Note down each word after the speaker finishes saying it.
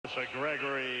Melissa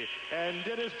Gregory and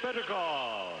Denis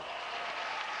Petukhov.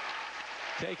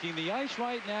 Taking the ice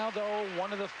right now, though,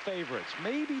 one of the favorites.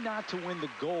 Maybe not to win the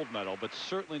gold medal, but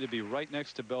certainly to be right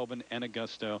next to Belbin and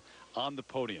Augusto on the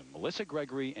podium. Melissa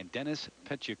Gregory and Denis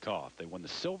Petukhov. They won the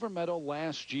silver medal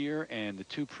last year, and the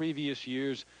 2 previous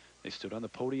years, they stood on the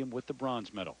podium with the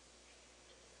bronze medal.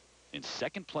 In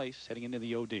second place, heading into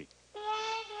the OD.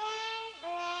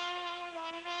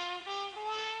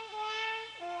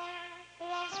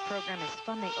 This program is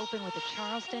fun. They open with a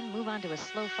Charleston, move on to a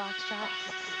slow foxtrot.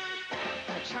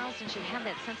 And the Charleston should have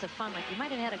that sense of fun, like you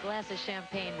might have had a glass of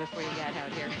champagne before you got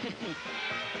out here.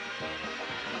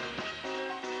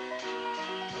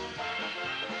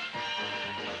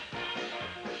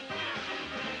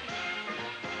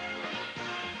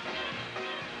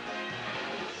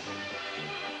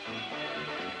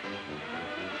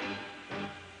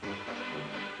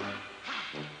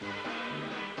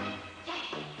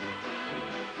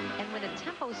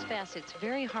 Tempo's fast, it's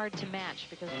very hard to match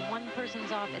because when one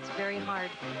person's off, it's very hard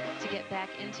to get back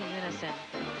into unison.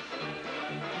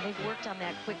 And they've worked on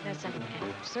that quickness and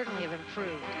certainly have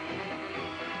improved.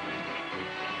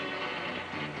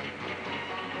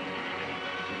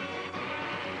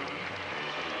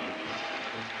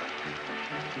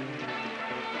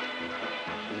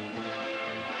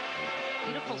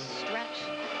 Beautiful stretch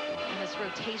and this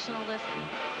rotational lift.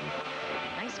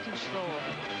 Nice control.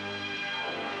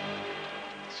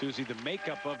 Susie, the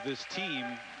makeup of this team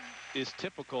is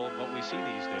typical of what we see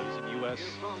these days in U.S.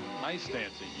 ice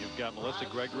dancing. You've got Melissa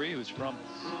Gregory, who's from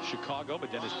Chicago,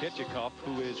 but Denis Petukhov,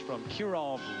 who is from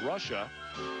Kirov, Russia.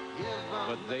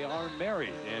 But they are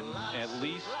married, and at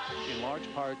least in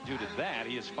large part due to that,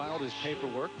 he has filed his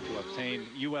paperwork to obtain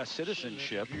U.S.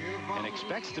 citizenship and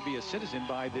expects to be a citizen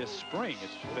by this spring.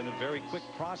 It's been a very quick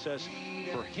process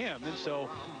for him, and so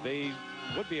they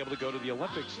would be able to go to the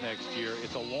Olympics next year.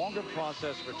 It's a longer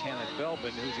process for Tanit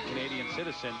Belbin, who's a Canadian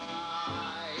citizen,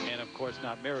 and of course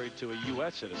not married to a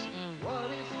U.S. citizen.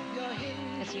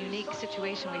 It's a unique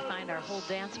situation we find our whole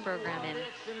dance program in.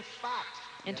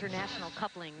 International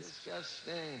couplings.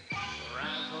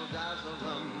 Razzle dazzle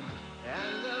them,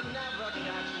 and they'll never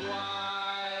catch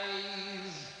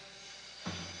wise.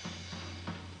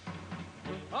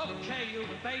 Okay, you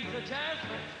beta jazz,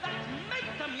 let's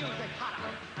make the music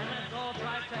hotter, and let's all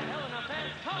drive to hell in a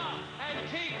fast car and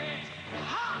keep it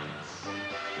hot.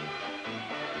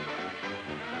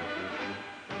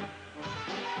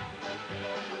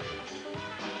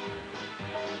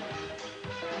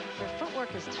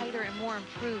 Footwork is tighter and more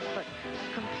improved, but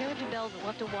compared to Belbin,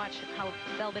 we'll have to watch how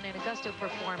Belbin and Augusto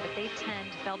perform, but they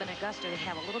tend, Belbin and Augusto, to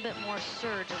have a little bit more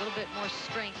surge, a little bit more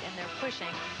strength in their pushing,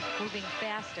 moving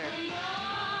faster. A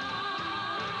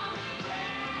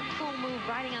cool move,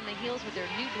 riding on the heels with their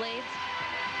new blades.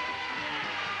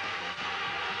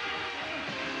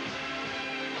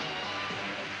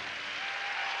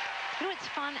 You know, it's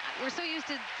fun. We're so used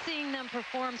to seeing them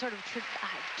perform sort of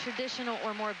traditional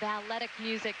or more balletic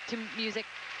music to music.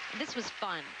 This was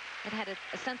fun. It had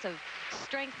a sense of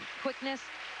strength, quickness,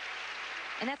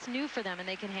 and that's new for them, and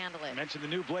they can handle it. I mentioned the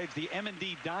new blades, the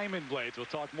M&D Diamond blades. We'll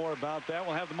talk more about that.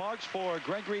 We'll have the marks for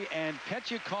Gregory and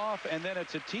Petukhov, and then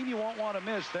it's a team you won't want to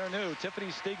miss. They're new. Tiffany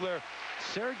Stiegler,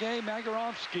 Sergei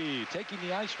Magarovsky taking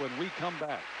the ice when we come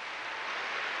back.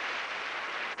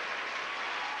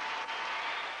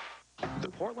 The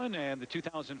Portland and the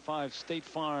 2005 State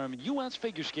Farm U.S.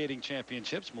 Figure Skating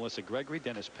Championships. Melissa Gregory,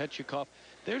 Denis Petukhov.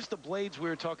 There's the blades we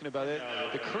were talking about.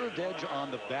 The curved edge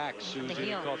on the back, Susie.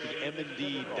 They call it the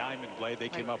M&D Diamond blade. They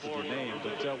came up with the name.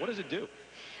 But what does it do?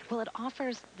 Well, it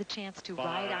offers the chance to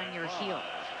ride on your heel.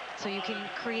 So you can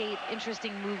create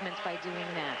interesting movements by doing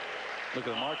that. Look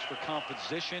at the marks for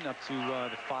composition up to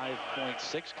the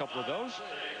 5.6. Couple of those.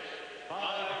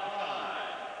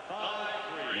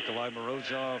 Nikolai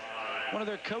Morozov, one of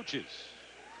their coaches,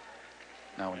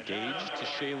 now engaged to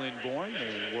Shailene Bourne,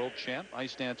 a world champ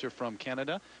ice dancer from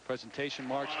Canada. Presentation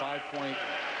marks 5.5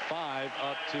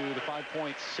 up to the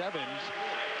 5.7s,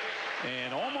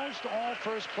 and almost all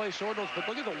first place orders. But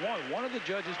look at the one of the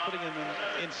judges putting him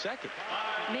in second.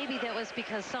 Maybe that was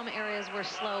because some areas were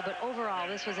slow, but overall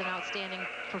this was an outstanding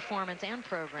performance and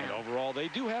program. And overall they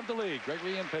do have the lead.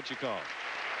 Gregory and Petukhov.